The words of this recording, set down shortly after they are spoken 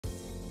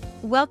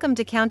Welcome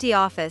to County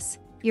Office,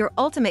 your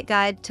ultimate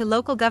guide to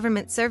local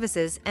government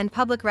services and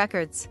public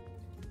records.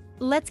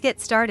 Let's get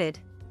started.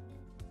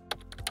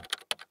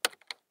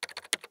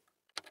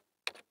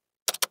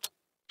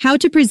 How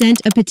to present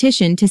a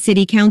petition to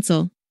City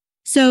Council.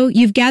 So,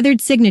 you've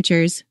gathered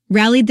signatures,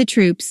 rallied the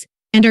troops,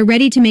 and are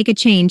ready to make a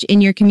change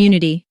in your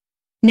community.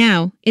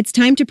 Now, it's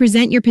time to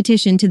present your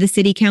petition to the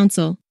City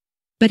Council.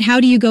 But how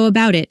do you go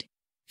about it?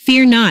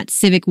 Fear not,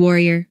 Civic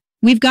Warrior.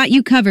 We've got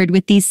you covered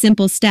with these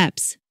simple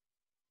steps.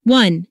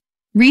 1.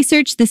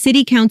 Research the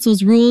City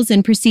Council's rules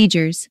and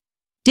procedures.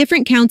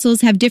 Different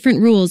councils have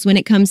different rules when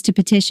it comes to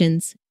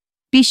petitions.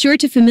 Be sure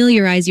to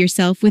familiarize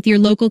yourself with your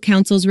local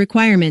council's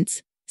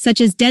requirements,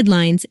 such as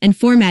deadlines and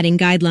formatting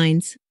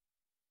guidelines.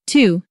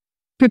 2.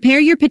 Prepare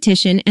your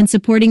petition and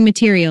supporting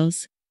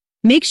materials.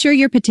 Make sure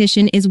your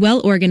petition is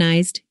well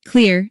organized,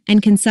 clear,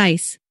 and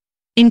concise.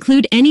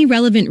 Include any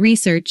relevant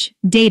research,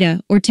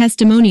 data, or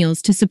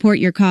testimonials to support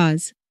your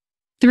cause.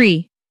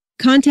 3.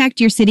 Contact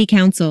your City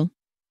Council.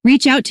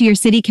 Reach out to your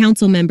City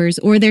Council members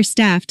or their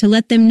staff to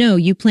let them know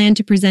you plan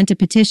to present a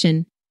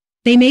petition.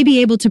 They may be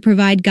able to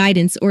provide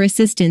guidance or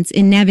assistance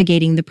in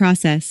navigating the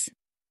process.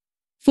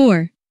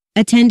 4.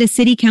 Attend a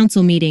City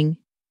Council meeting.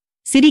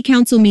 City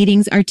Council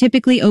meetings are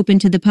typically open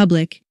to the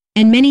public,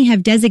 and many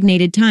have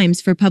designated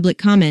times for public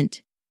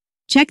comment.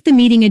 Check the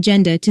meeting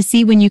agenda to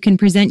see when you can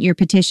present your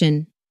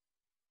petition.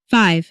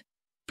 5.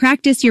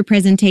 Practice your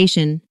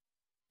presentation.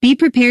 Be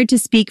prepared to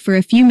speak for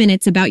a few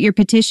minutes about your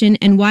petition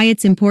and why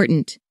it's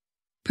important.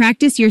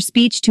 Practice your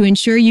speech to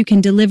ensure you can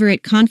deliver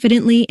it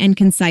confidently and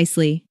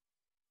concisely.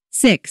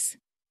 6.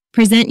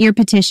 Present your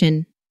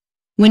petition.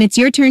 When it's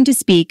your turn to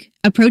speak,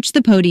 approach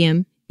the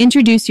podium,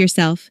 introduce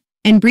yourself,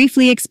 and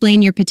briefly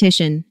explain your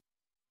petition.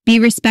 Be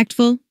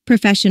respectful,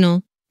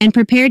 professional, and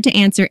prepared to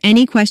answer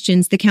any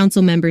questions the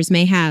council members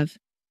may have.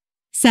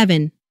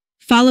 7.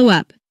 Follow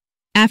up.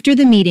 After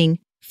the meeting,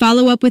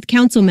 follow up with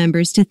council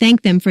members to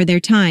thank them for their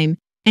time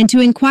and to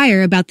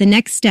inquire about the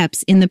next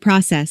steps in the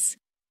process.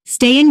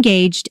 Stay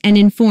engaged and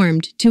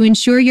informed to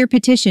ensure your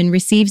petition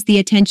receives the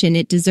attention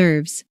it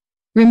deserves.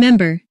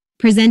 Remember,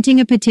 presenting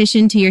a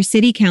petition to your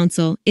City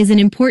Council is an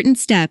important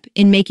step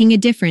in making a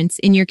difference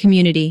in your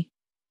community.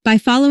 By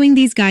following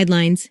these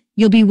guidelines,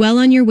 you'll be well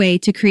on your way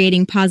to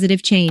creating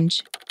positive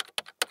change.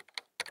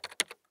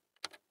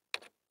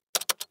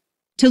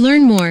 To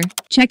learn more,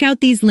 check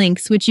out these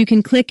links which you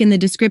can click in the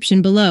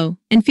description below,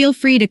 and feel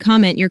free to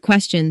comment your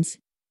questions.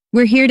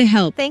 We're here to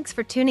help. Thanks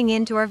for tuning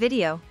in to our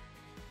video.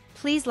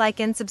 Please like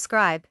and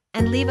subscribe,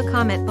 and leave a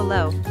comment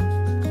below.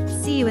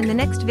 See you in the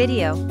next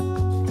video.